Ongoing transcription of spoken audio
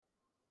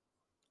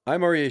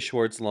I'm Aria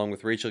Schwartz along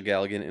with Rachel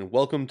Galligan, and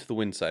welcome to the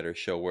Winsider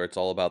Show where it's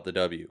all about the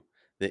W.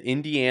 The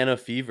Indiana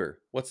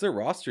Fever. What's their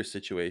roster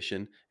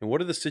situation, and what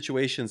are the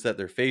situations that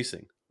they're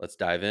facing? Let's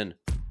dive in.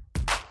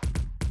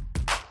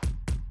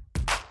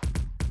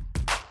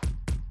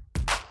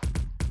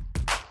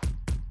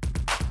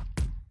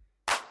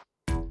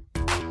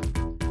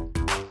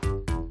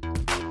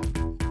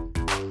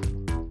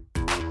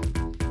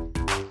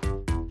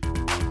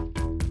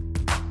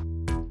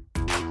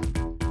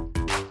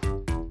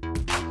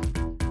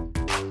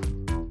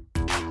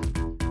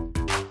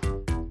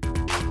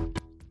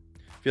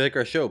 If you like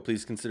our show,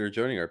 please consider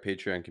joining our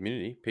Patreon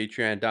community,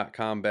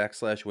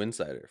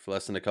 patreon.com/Winsider. For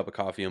less than a cup of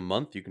coffee a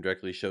month, you can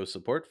directly show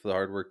support for the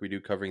hard work we do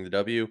covering the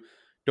W.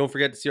 Don't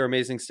forget to see our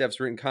amazing Steps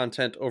written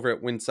content over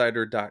at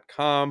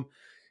winsider.com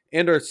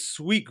and our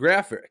sweet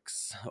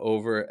graphics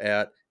over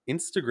at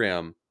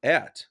Instagram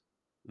at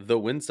the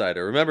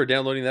Winsider. Remember,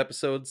 downloading the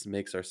episodes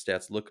makes our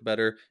stats look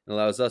better and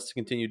allows us to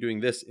continue doing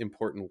this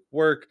important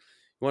work.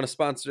 You want to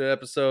sponsor an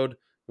episode?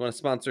 You want to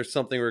sponsor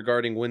something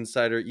regarding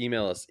Winsider?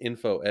 Email us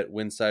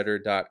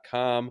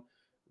info@winsider.com.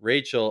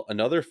 Rachel,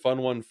 another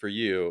fun one for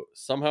you.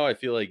 Somehow I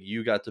feel like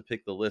you got to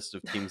pick the list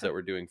of teams that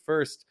we're doing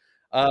first.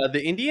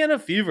 The Indiana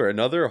Fever,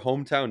 another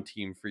hometown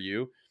team for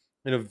you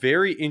in a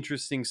very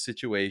interesting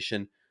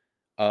situation.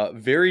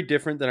 Very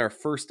different than our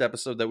first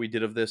episode that we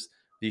did of this,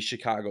 the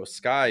Chicago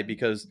Sky,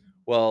 because,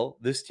 well,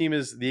 this team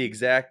is the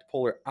exact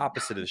polar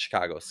opposite of the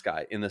Chicago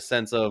Sky in the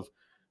sense of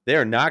they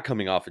are not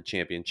coming off a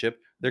championship.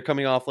 They're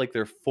coming off like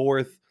their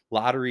fourth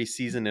lottery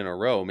season in a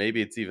row.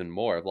 Maybe it's even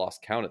more. I've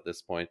lost count at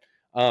this point.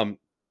 But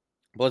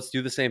let's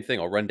do the same thing.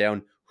 I'll run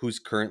down who's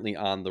currently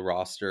on the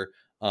roster,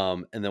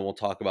 and then we'll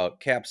talk about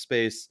cap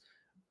space.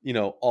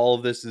 All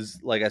of this is,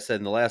 like I said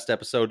in the last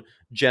episode,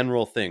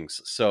 general things.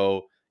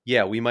 So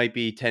yeah, we might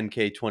be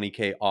 10K,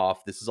 20K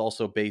off. This is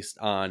also based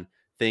on,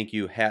 thank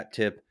you, hat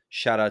tip,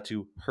 shout out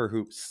to Her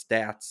Hoop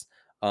Stats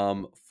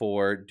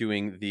for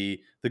doing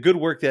the good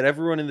work that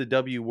everyone in the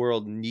W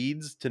world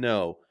needs to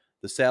know,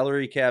 the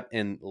salary cap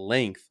and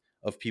length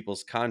of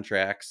people's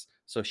contracts.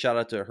 So shout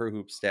out to Her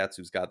Hoop Stats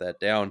who's got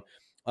that down.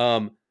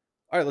 All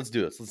right, let's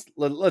do this.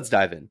 Let's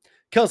dive in.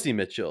 Kelsey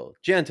Mitchell,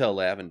 Jantel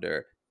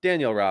Lavender,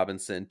 Danielle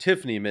Robinson,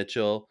 Tiffany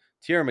Mitchell,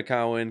 Tierra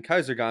McCowan,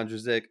 Kaiser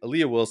Gondrzik,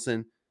 Aaliyah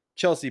Wilson,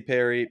 Chelsea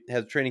Perry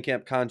has a training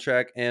camp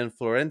contract, and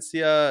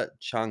Florencia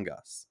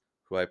Changas,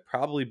 who I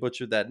probably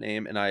butchered that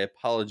name, and I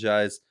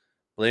apologize.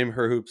 Blame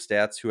Her Hoop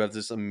Stats, who have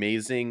this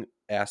amazing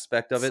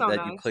aspect of it So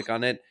that you nice. click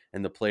on it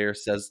and the player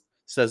says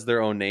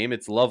their own name.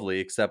 It's lovely,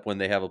 except when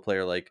they have a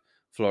player like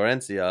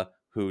Florencia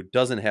who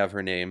doesn't have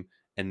her name,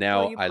 and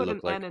Well, now you I put an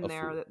look N like in a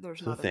there. fool. There's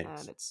So not an N.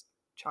 thanks. It's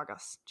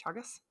Chagas.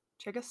 Chagas?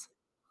 Chagas?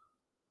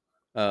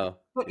 Oh,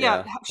 But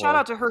yeah, yeah. shout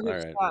out Well, to Her all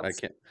Hoop right. I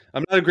Stats. can't.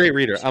 I'm not a great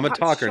reader. I'm a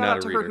talker, Shout not out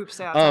a to Her reader. Hoop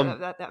Stats. Um,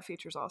 That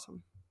feature's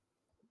awesome.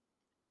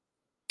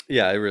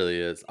 yeah, it really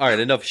is. All right,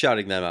 enough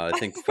shouting them out. I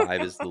think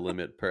 5 is the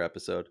limit per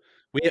episode.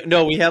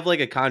 We have like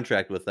a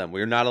contract with them.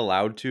 We're not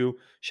allowed to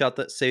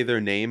say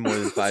their name more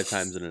than 5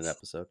 times in an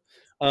episode.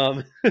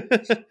 Um,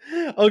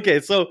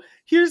 okay, so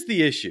here's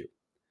the issue.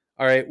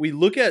 All right, we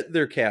look at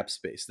their cap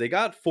space. They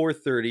got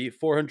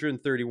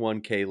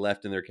 431K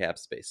left in their cap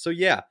space. So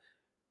yeah,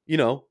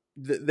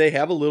 they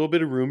have a little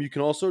bit of room. You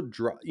can also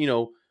draw,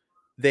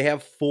 they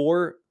have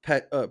 4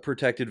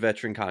 protected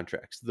veteran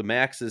contracts. The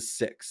max is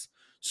 6.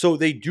 So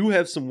they do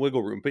have some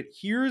wiggle room. But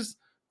here's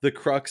the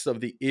crux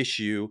of the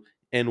issue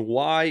and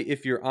why,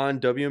 if you're on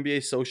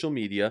WNBA social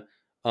media,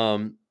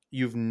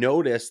 you've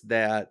noticed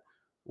that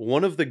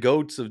one of the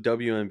goats of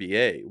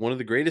WNBA, one of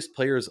the greatest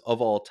players of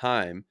all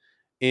time,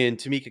 in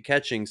Tamika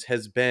Catchings,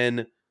 has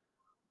been,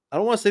 I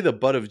don't want to say the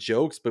butt of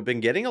jokes, but been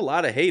getting a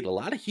lot of hate, a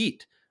lot of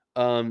heat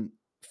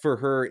for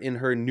her in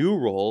her new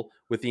role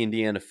with the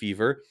Indiana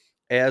Fever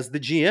as the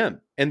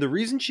GM. And the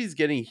reason she's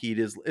getting heat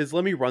is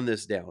let me run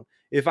this down.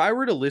 If I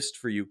were to list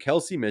for you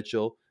Kelsey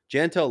Mitchell,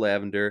 Jantel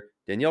Lavender,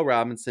 Danielle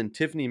Robinson,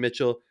 Tiffany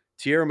Mitchell,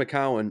 Tierra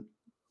McCowan,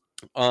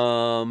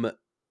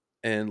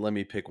 and let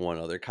me pick one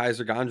other,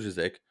 Kaiser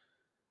Gondrzik,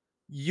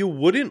 you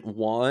wouldn't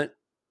want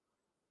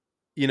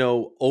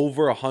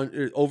over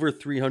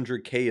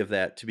 300K of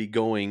that to be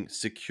going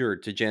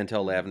secured to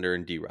Jantel Lavender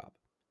and D-Rob.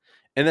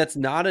 And that's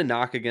not a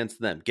knock against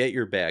them. Get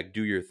your bag,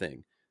 do your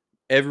thing.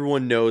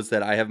 Everyone knows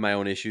that I have my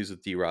own issues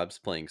with D-Rob's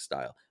playing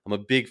style. I'm a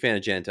big fan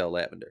of Jantel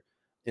Lavender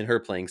in her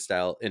playing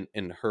style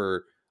and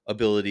her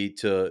ability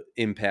to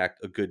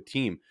impact a good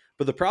team.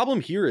 But the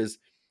problem here is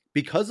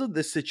because of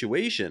this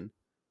situation,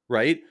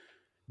 right?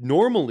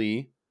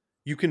 Normally,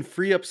 you can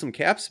free up some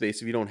cap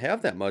space if you don't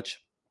have that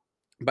much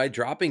by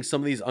dropping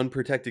some of these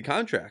unprotected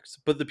contracts.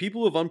 But the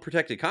people who have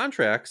unprotected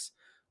contracts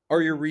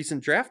are your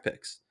recent draft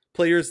picks,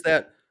 players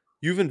that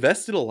you've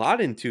invested a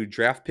lot into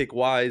draft pick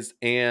wise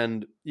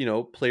and,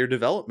 player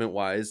development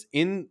wise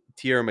in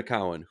Tierra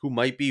McCowan, who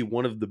might be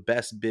one of the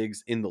best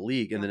bigs in the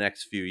league in the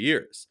next few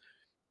years.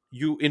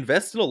 You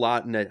invested a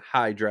lot in a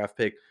high draft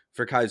pick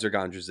for Kaiser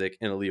Gondrzik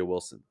and Aaliyah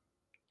Wilson.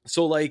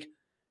 So, like,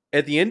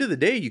 at the end of the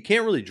day, you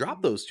can't really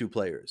drop those two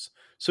players.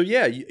 So,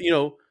 yeah,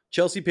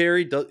 Chelsea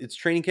Perry, it's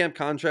training camp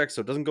contract,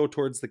 so it doesn't go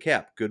towards the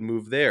cap. Good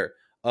move there.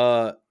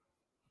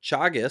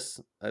 Chagas,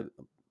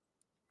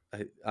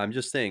 I'm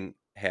just saying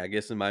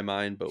haggis in my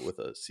mind, but with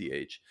a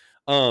ch.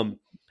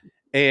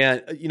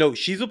 And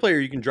she's a player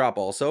you can drop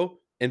also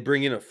and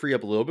bring in free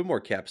up a little bit more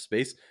cap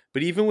space.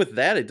 But even with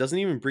that, it doesn't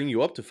even bring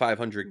you up to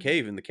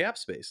 500K in the cap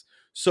space.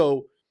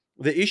 So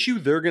the issue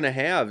they're going to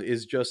have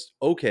is just,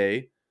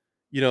 okay,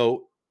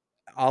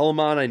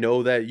 Alaman, I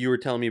know that you were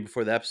telling me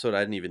before the episode, I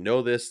didn't even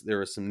know this. There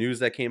was some news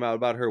that came out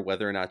about her,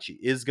 whether or not she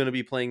is going to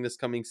be playing this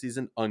coming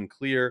season,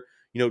 unclear.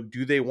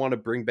 Do they want to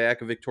bring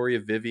back a Victoria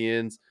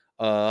Vivians,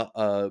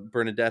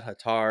 Bernadette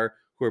Hattar,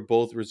 who are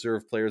both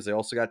reserve players? They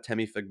also got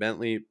Temi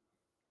Fegbenley.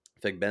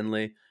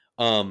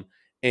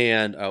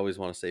 And I always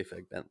want to say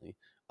Fegbenley,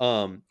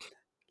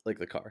 like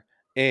the car.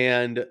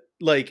 And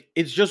like,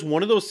 it's just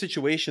one of those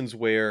situations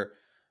where,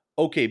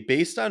 okay,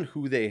 based on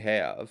who they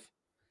have,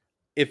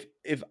 if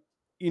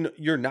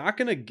you're not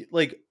gonna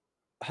like,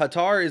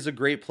 Hattar is a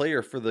great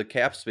player for the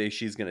cap space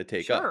she's gonna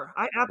take up, Sure.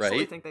 I absolutely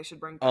right? think they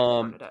should bring back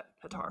Um, Bernadette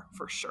Hattar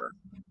for sure.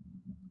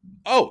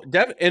 oh,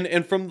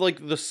 and from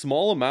like the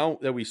small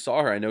amount that we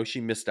saw her, I know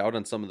she missed out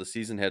on some of the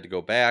season, had to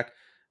go back.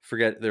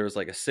 Forget there was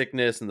like a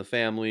sickness in the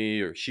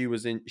family, or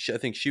I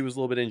think she was a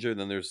little bit injured.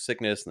 Then there's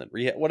sickness, and then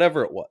rehab,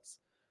 whatever it was.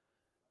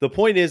 The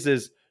point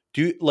is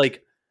do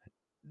like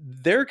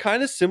they're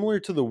kind of similar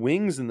to the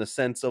Wings in the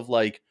sense of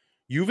like,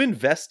 you've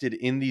invested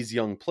in these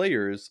young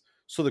players.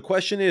 So the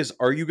question is,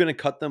 are you going to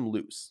cut them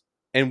loose?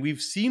 And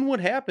we've seen what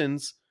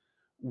happens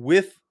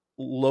with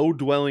low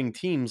dwelling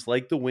teams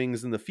like the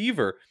Wings and the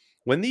Fever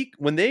when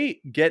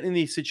they get in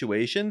these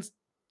situations.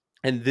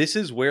 And this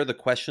is where the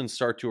questions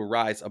start to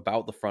arise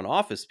about the front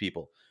office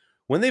people.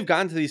 When they've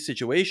gotten to these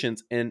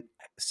situations and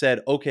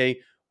said, okay,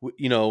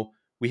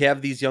 we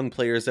have these young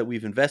players that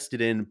we've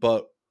invested in,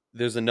 but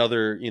there's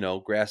another,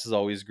 grass is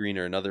always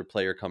greener, another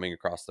player coming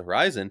across the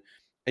horizon.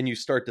 And you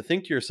start to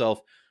think to yourself,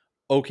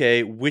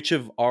 okay, which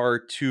of our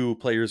two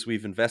players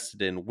we've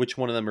invested in, which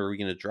one of them are we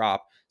going to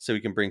drop so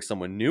we can bring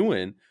someone new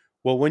in?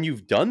 Well, when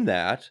you've done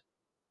that,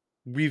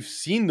 we've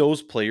seen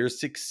those players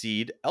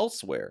succeed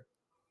elsewhere,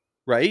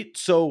 right?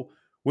 So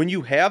when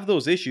you have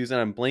those issues,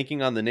 and I'm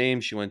blanking on the name,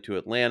 she went to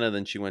Atlanta,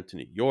 then she went to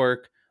New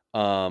York,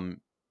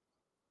 and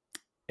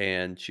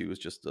she was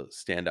just a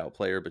standout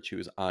player, but she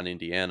was on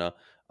Indiana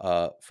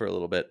for a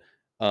little bit.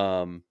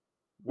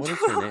 What is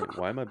her name?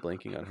 Why am I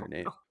blanking on her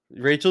name?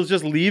 Rachel's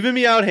just leaving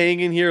me out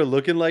hanging here,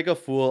 looking like a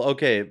fool.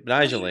 Okay,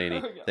 Nigel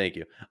Laney, thank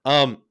you.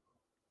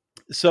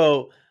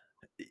 So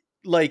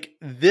like,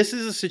 this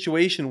is a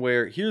situation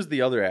where, here's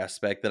the other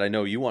aspect that I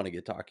know you want to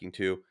get talking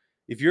to.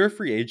 If you're a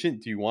free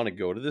agent, do you want to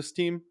go to this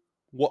team?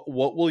 What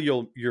will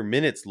your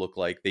minutes look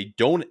like? They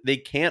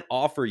can't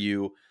offer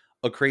you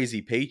a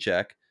crazy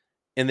paycheck,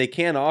 and they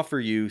can't offer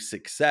you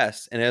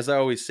success. And as I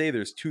always say,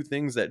 there's two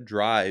things that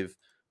drive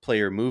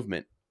player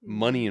movement: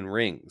 money and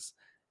rings.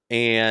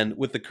 And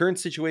with the current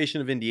situation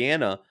of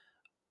Indiana,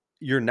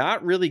 you're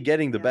not really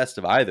getting the best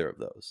of either of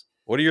those.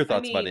 What are your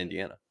thoughts about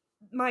Indiana?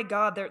 My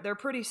God, they're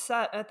pretty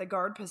set at the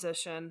guard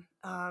position.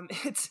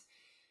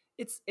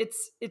 It's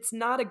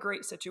not a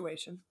great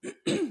situation.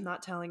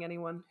 Not telling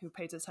anyone who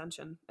pays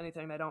attention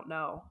anything they don't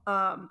know.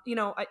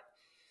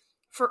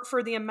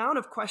 For the amount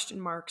of question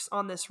marks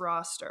on this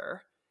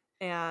roster,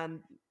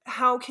 and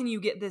how can you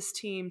get this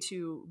team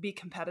to be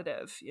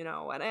competitive? And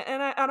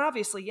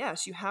obviously,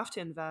 yes, you have to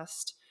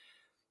invest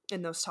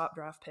in those top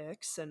draft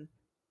picks, and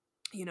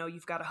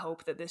you've got to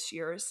hope that this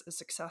year is a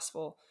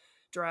successful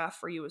draft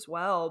for you as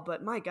well.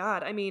 But my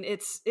God, I mean,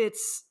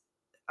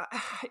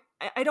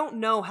 I don't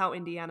know how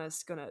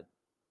Indiana's gonna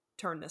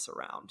turn this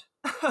around.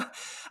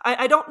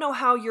 I don't know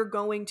how you're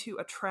going to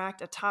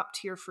attract a top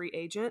tier free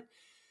agent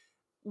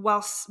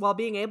while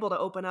being able to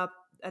open up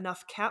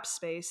enough cap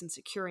space and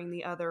securing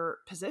the other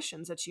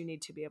positions that you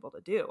need to be able to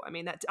do. I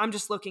mean, that I'm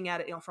just looking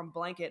at it, from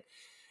blanket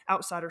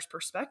outsider's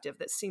perspective.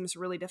 That seems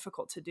really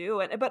difficult to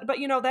do. But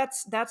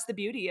that's the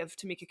beauty of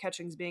Tamika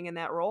Catchings being in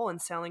that role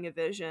and selling a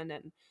vision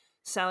and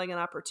selling an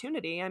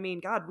opportunity. I mean,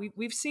 God,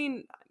 we've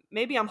seen.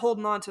 Maybe I'm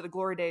holding on to the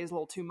glory days a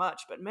little too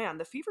much, but man,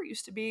 the Fever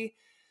used to be,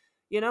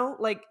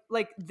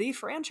 like the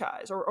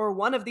franchise or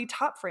one of the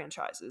top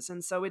franchises,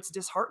 and so it's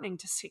disheartening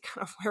to see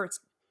kind of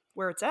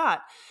where it's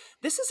at.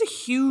 This is a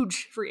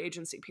huge free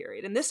agency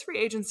period, and this free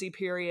agency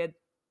period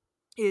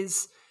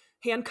is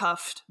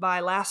handcuffed by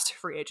last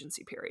free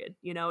agency period.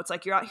 It's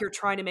like you're out here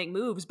trying to make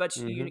moves, but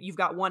you've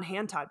got one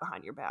hand tied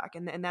behind your back,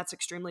 and that's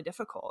extremely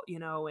difficult.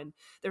 And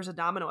there's a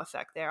domino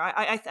effect there.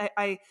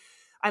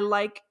 I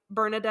like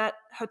Bernadette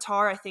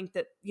Hattar. I think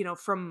that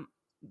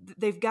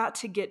they've got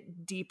to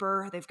get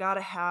deeper. They've got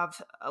to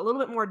have a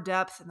little bit more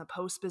depth in the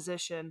post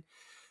position.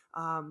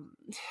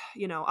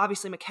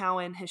 Obviously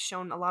McCowan has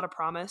shown a lot of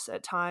promise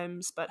at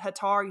times, but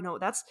Hattar,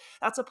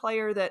 that's a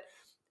player that,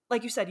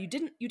 like you said, you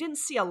didn't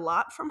see a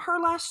lot from her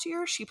last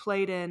year. She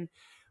played in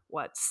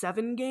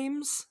 7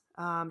 games,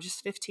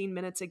 just 15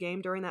 minutes a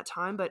game during that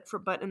time, but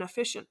an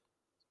efficient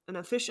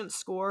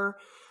score.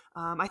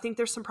 I think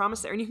there's some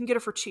promise there, and you can get her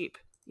for cheap.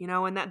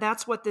 And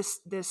that's what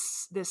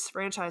this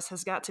franchise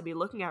has got to be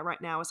looking at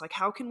right now, is like,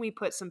 how can we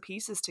put some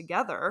pieces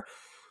together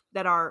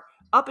that are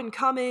up and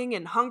coming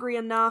and hungry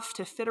enough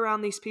to fit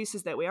around these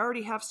pieces that we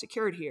already have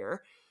secured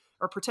here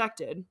or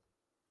protected.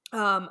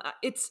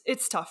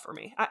 It's tough for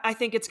me. I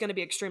think it's going to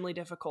be extremely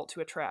difficult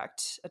to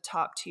attract a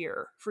top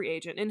tier free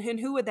agent, and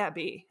who would that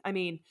be? I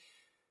mean,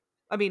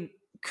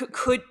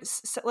 could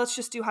let's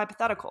just do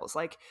hypotheticals.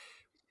 Like,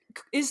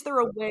 is there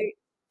a way?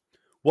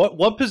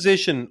 What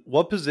position?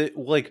 What position?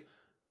 Like,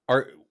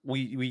 are we?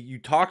 You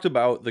talked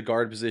about the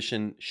guard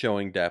position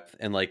showing depth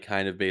and like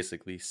kind of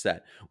basically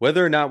set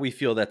whether or not we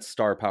feel that's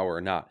star power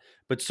or not.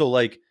 But so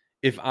like,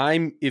 if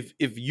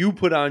you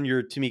put on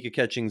your Tamika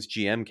Catchings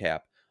GM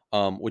cap,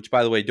 which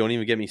by the way, don't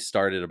even get me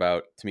started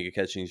about Tamika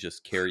Catchings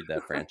just carried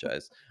that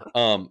franchise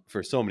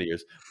for so many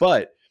years.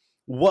 But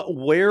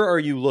where are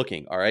you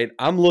looking? All right,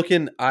 I'm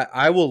looking.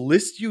 I will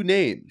list you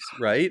names,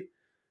 right?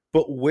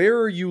 But where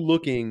are you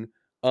looking?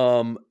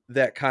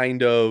 That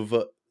kind of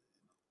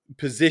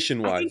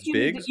position I think wise, you need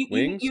to bigs,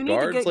 wings, you need to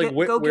guards, like go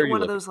where get are you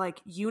one of looking? those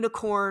like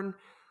unicorn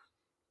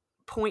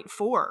point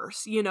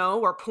fours,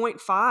 or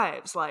point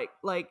fives. Like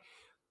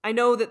I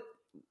know that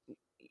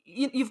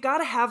you've got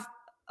to have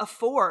a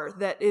four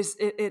that is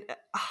a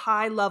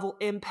high level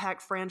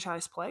impact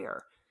franchise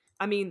player.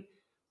 I mean,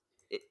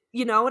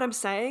 you know what I'm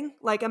saying?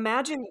 Like,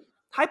 imagine,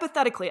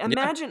 hypothetically,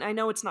 Yeah. I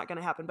know it's not going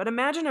to happen, but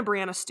imagine a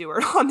Brianna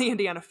Stewart on the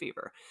Indiana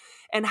Fever,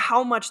 and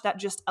how much that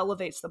just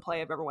elevates the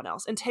play of everyone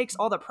else and takes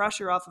all the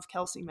pressure off of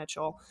Kelsey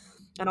Mitchell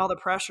and all the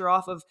pressure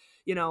off of,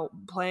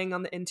 playing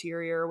on the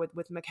interior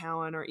with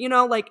McCowan,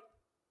 or, like,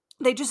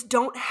 they just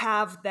don't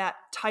have that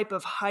type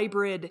of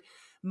hybrid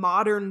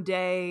modern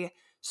day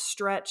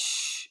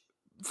stretch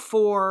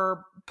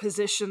for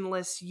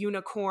positionless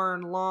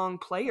unicorn long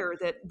player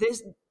that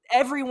this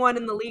everyone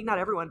in the league, not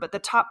everyone, but the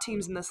top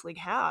teams in this league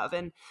have.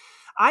 And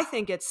I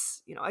think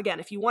it's, again,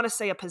 if you want to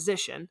say a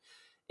position,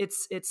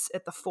 it's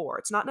at the four.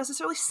 It's not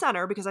necessarily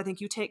center, because I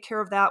think you take care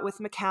of that with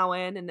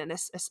McCowan, and then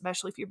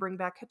especially if you bring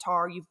back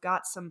Qatar, you've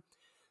got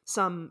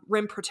some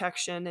rim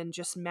protection and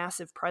just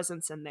massive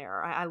presence in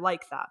there. I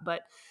like that.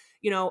 But,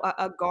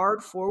 a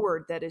guard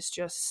forward that is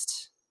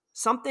just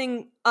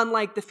something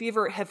unlike the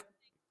Fever have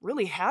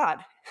really had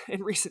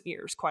in recent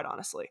years, quite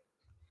honestly.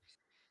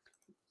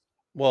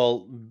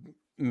 Well,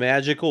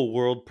 magical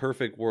world,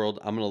 perfect world.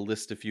 I'm going to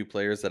list a few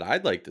players that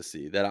I'd like to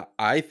see that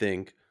I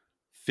think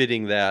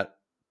fitting that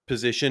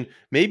position.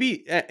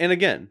 Maybe, and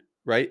again,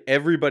 right?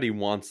 Everybody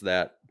wants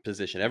that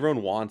position.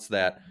 Everyone wants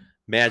that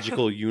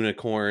magical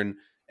unicorn.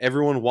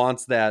 Everyone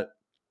wants that.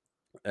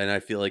 And I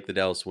feel like the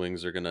Dallas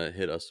Wings are going to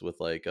hit us with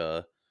like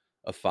a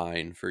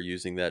fine for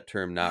using that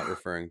term, not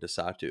referring to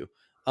Satu.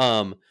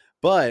 Um,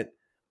 but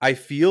I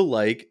feel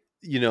like,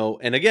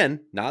 and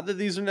again, not that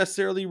these are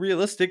necessarily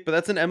realistic, but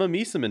that's an Emma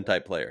Miesemann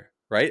type player,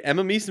 right?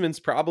 Emma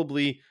Miesemann's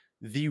probably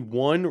the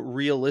one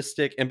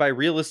realistic, and by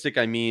realistic,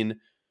 I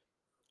mean,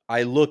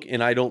 I look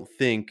and I don't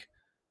think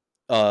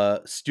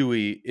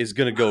Stewie is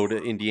going to go to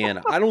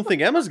Indiana. I don't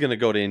think Emma's going to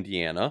go to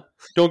Indiana.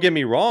 Don't get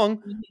me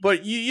wrong, but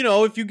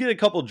if you get a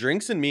couple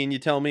drinks in me and you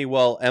tell me,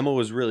 well, Emma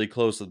was really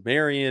close with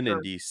Marion in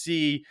Sure.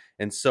 DC,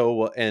 and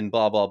so and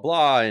blah blah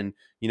blah, and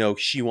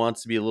she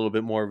wants to be a little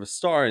bit more of a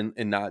star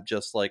and not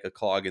just like a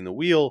clog in the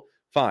wheel.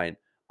 Fine.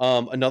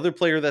 Another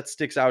player that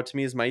sticks out to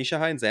me is Maisha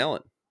Hines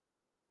Allen.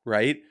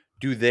 Right?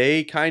 Do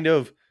they kind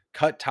of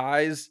cut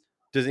ties?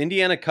 Does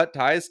Indiana cut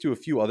ties to a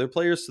few other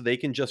players so they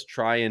can just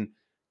try and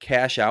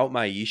cash out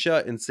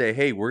Maisha and say,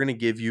 "Hey, we're going to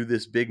give you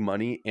this big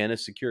money and a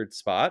secured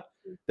spot"?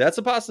 That's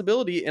a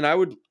possibility, and I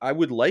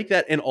would like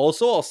that. And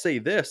also, I'll say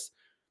this: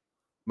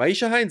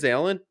 Maisha Hines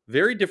Allen,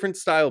 very different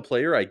style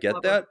player. I get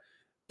Love her. that,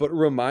 but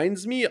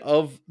reminds me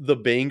of the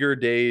banger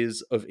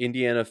days of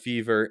Indiana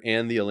Fever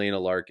and the Elena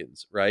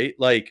Larkins. Right?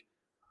 Like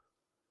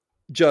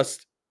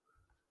just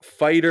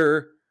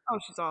fighter, Oh,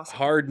 she's awesome.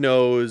 hard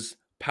nose,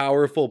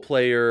 powerful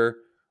player,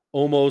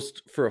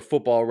 almost for a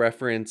football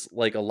reference,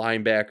 like a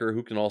linebacker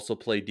who can also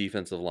play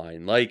defensive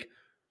line. Like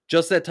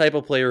just that type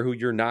of player who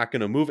you're not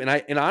going to move.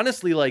 And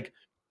honestly, like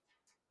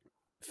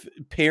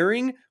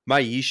pairing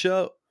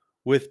Maisha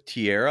with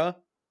Tierra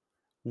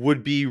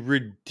would be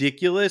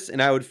ridiculous,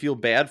 and I would feel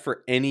bad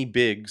for any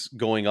bigs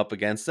going up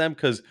against them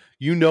because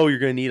you're going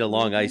to need a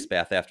long ice Mhm.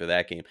 bath after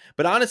that game.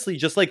 But honestly,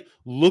 just like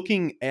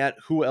looking at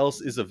who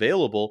else is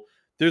available,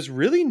 there's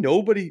really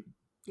nobody.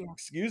 Yeah.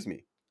 Excuse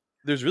me.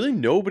 There's really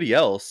nobody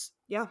else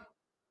Yeah.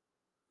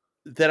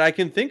 that I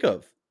can think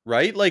of,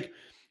 right? Like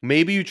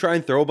maybe you try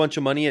and throw a bunch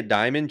of money at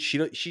Diamond.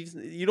 She's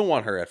you don't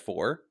want her at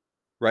 4,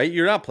 right?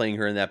 You're not playing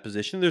her in that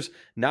position. There's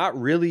not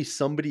really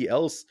somebody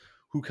else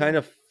who Yeah. kind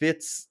of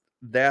fits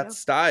that Yeah.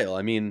 style.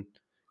 I mean,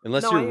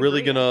 unless No, I you're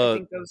really agree. I gonna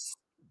think those.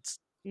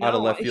 out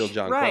of No, left field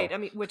John right. Carl. I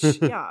mean, which,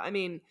 yeah, I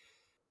mean,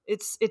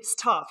 it's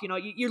tough.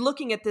 You're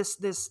looking at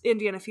this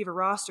Indiana Fever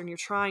roster, and you're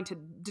trying to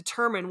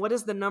determine what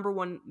is the number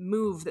one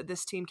move that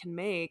this team can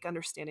make,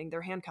 understanding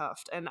they're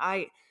handcuffed. And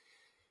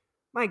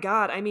my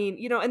God, I mean,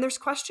 and there's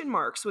question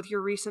marks with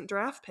your recent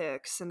draft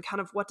picks, and kind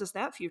of what does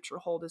that future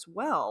hold as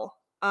well.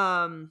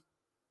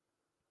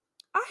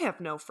 I have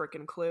no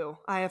freaking clue.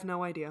 I have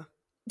no idea.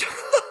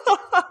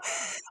 I,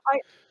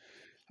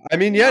 I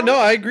mean, you yeah, no, know,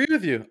 I agree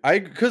with you. I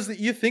because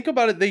you think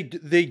about it,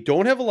 they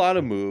don't have a lot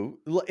of move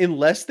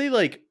unless they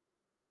like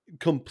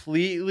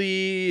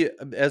completely,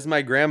 as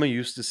my grandma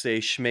used to say,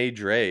 schmay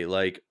dre,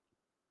 like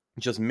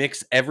just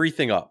mix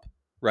everything up,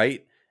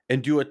 right?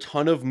 And do a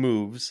ton of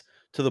moves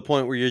to the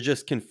point where you're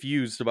just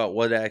confused about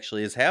what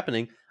actually is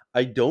happening.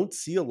 I don't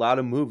see a lot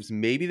of moves.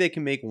 Maybe they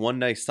can make one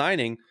nice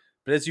signing,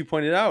 but as you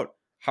pointed out,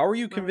 how are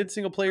you right,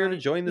 convincing a player to right.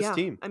 join this Yeah.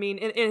 team? I mean,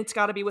 and it's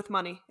got to be with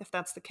money if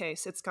that's the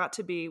case. It's got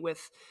to be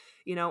with,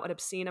 an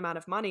obscene amount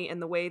of money.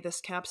 And the way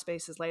this cap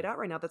space is laid out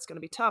right now, that's going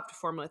to be tough to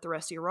formulate the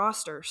rest of your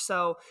roster.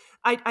 So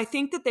I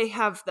think that they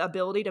have the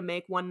ability to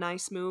make one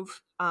nice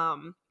move.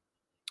 But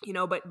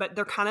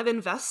they're kind of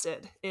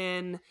invested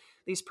in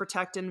these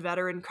protected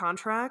veteran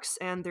contracts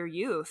and their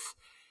youth.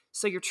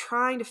 So you're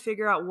trying to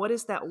figure out what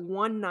is that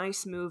one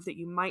nice move that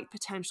you might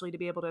potentially to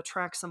be able to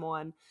attract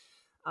someone.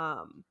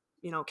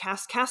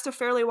 Cast a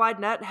fairly wide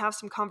net and have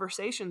some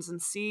conversations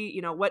and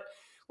see,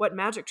 what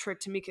magic trick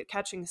Tamika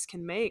Catchings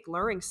can make,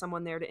 luring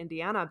someone there to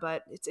Indiana.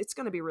 But it's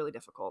going to be really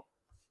difficult.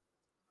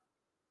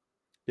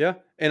 Yeah.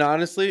 And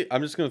honestly,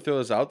 I'm just going to throw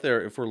this out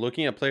there. If we're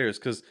looking at players,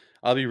 because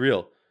I'll be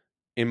real,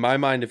 in my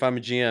mind, if I'm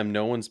a GM,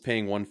 no one's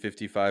paying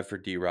 155 for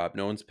D Rob.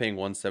 No one's paying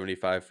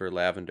 175 for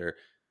Lavender.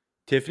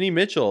 Tiffany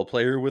Mitchell, a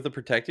player with a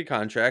protected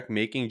contract,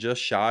 making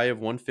just shy of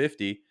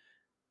 150,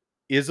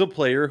 is a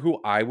player who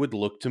I would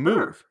look to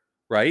Sure. move,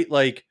 right?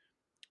 Like,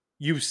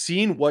 you've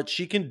seen what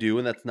she can do,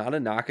 and that's not a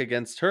knock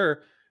against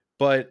her,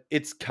 but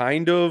it's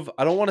kind of,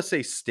 I don't want to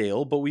say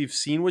stale, but we've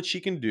seen what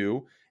she can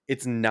do.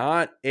 It's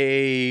not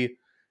a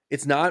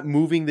it's not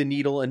moving the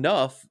needle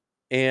enough.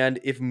 And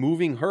if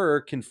moving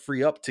her can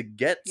free up to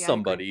get Yeah, I agree.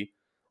 somebody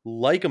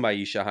like a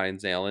Maisha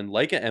Hines Allen,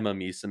 like a Emma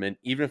Mieseman,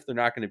 even if they're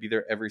not going to be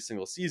there every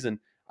single season,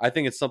 I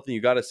think it's something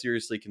you got to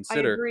seriously I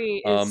consider.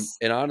 agree.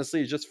 And honestly,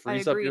 it just I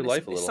frees up agree. your And is,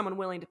 life a is little. someone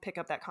willing to pick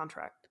up that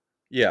contract?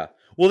 Yeah.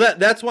 Well,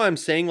 that's why I'm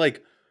saying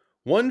like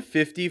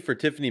 150 for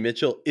Tiffany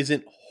Mitchell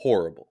isn't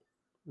horrible,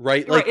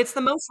 right? You're right. Like It's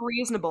the most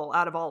reasonable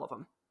out of all of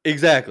them.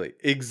 exactly,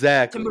 To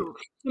exactly. move,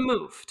 to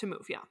move, to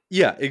move. Yeah.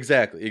 Yeah,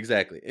 exactly,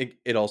 exactly.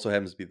 It also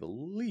happens to be the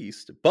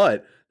least,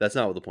 but that's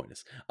not what the point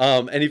is.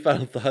 Any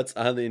final thoughts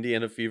on the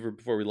Indiana Fever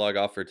before we log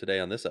off for today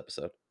on this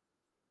episode?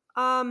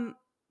 Um.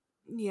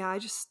 Yeah.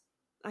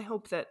 I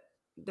hope that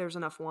there's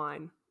enough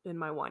wine in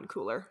my wine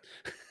cooler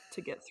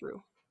to get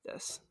through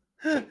this.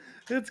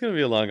 It's gonna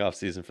be a long off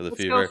season for the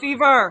Let's go, Fever.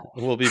 Fever!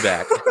 We'll be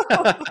back.